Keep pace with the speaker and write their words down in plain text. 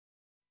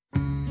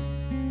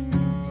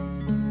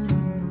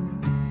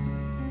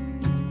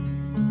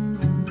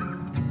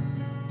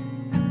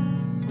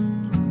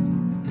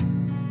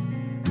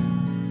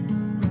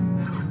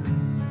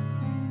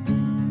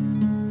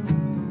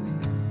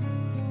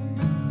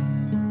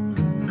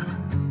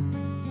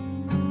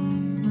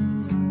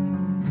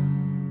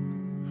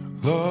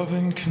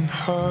Loving can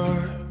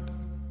hurt.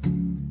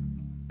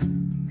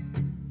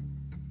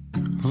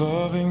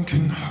 Loving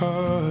can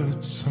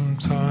hurt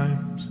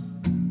sometimes,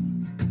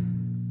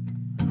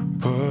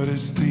 but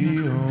it's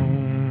the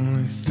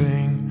only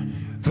thing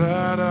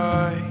that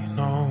I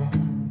know.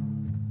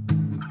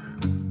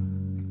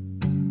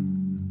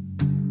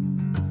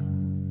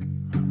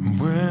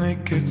 When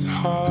it gets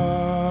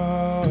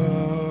hard,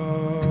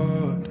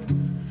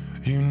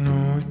 you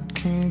know it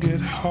can get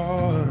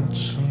hard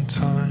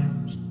sometimes.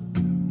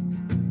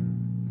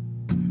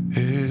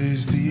 It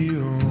is the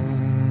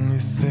only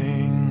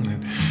thing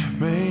that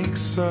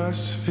makes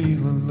us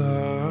feel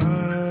alive.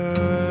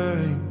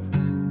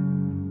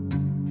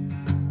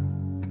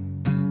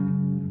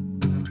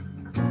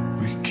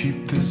 We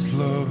keep this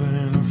love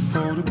in a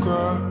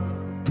photograph.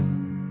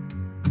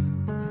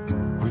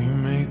 We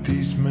make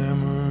these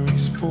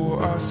memories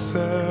for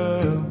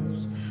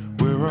ourselves,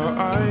 where our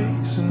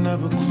eyes are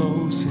never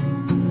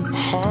closing, our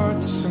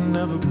hearts are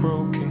never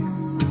broken,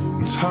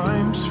 and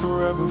time's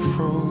forever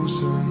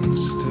frozen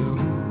still.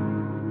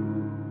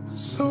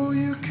 So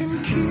you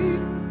can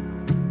keep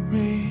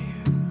me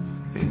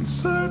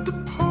inside the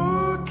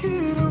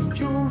pocket of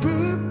your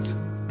ripped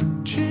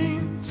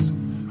jeans,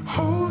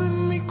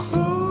 holding me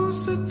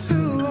closer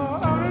till our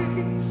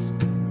eyes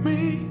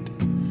meet.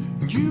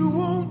 You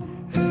won't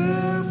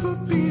ever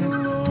be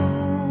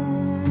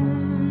alone.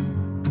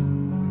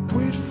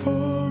 Wait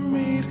for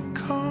me to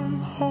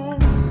come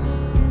home.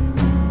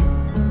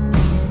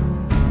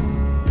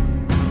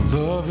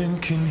 Loving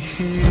can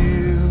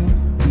heal.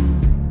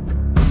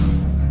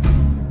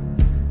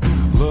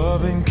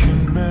 Loving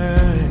can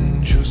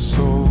mend your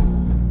soul,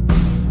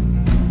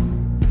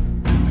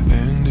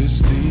 and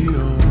it's the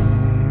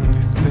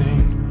only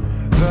thing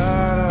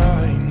that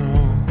I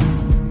know.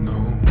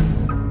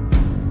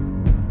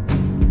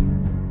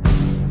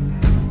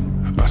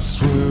 I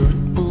swear it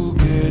will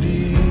get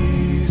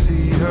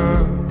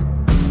easier.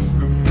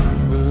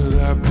 Remember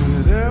that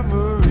with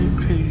every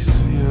piece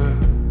of you.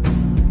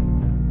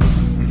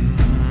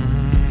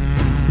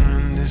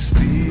 And it's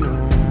the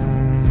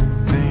only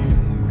thing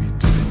we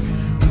take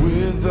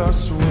with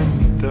us when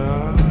we die.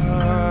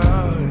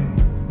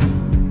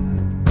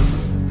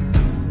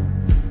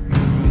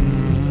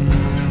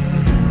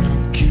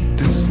 Keep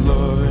this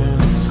love in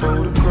its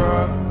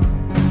photograph.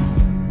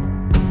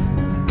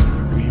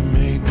 We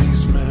made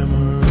these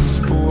memories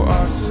for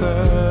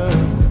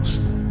ourselves,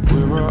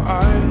 where our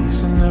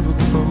eyes are never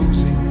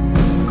closing,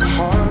 our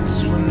hearts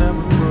were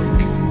never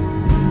broken,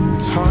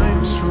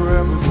 time's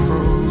forever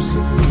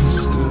frozen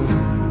still.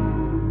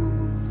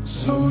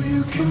 So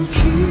you can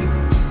keep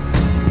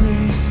me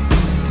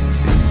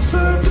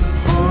inside the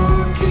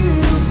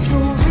pocket of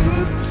your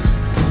ripped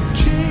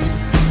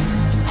jeans,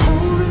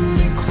 holding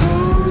me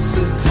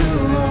closer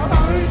till our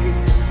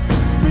eyes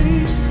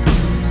meet.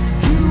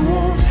 You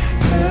won't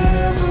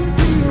ever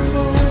be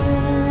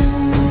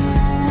alone.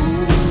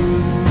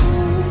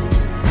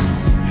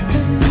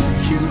 And if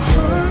you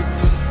hurt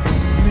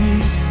me,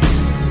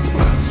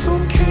 that's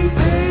okay,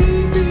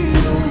 baby.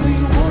 Only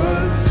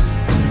words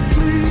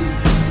bleed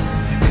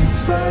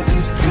inside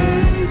these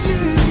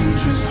pages. You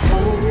just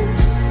hold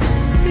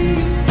me.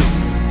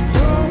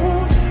 I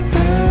won't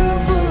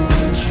ever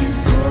let you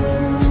go.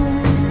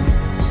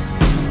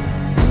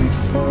 Wait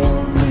for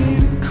me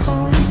to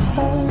come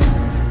home.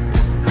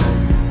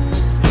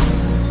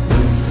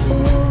 Wait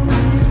for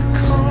me to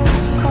come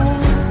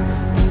home.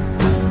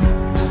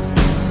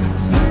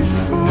 Wait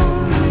for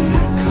me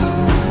to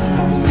come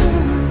home.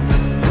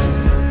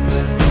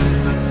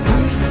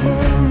 Wait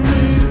for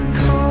me to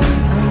come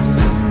home.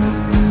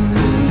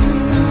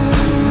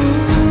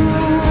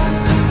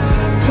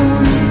 Oh,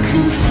 you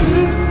can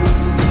fit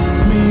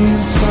me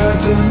inside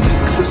the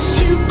necklace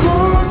you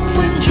got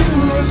when you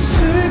were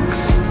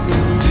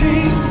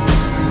 16,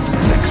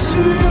 next to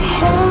your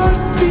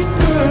heartbeat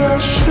where I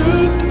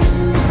should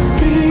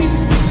be.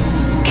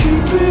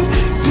 Keep it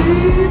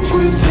deep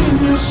within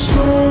your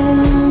soul.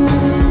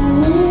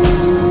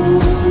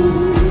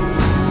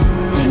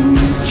 And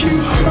if you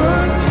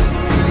hurt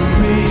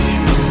me,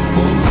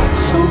 well,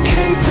 that's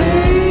okay,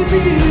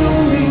 baby.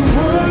 Only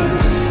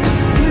words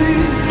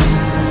bleed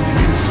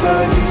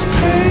inside these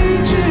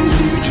pages.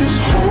 You just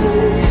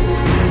hold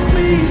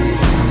me.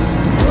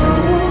 I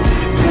won't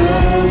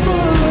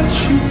ever let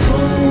you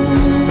go.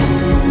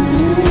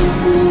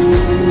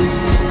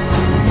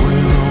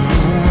 When I'm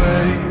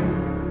away,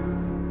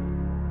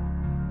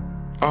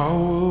 I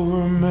will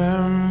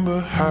remember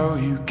how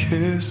you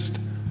kissed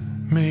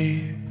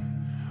me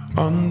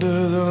under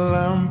the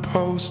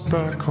lamppost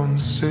back on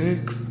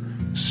 6th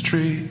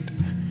Street,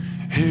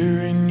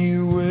 hearing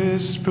you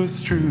whisper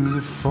through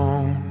the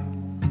phone.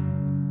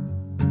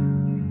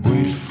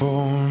 Wait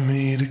for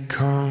me to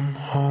come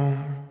home.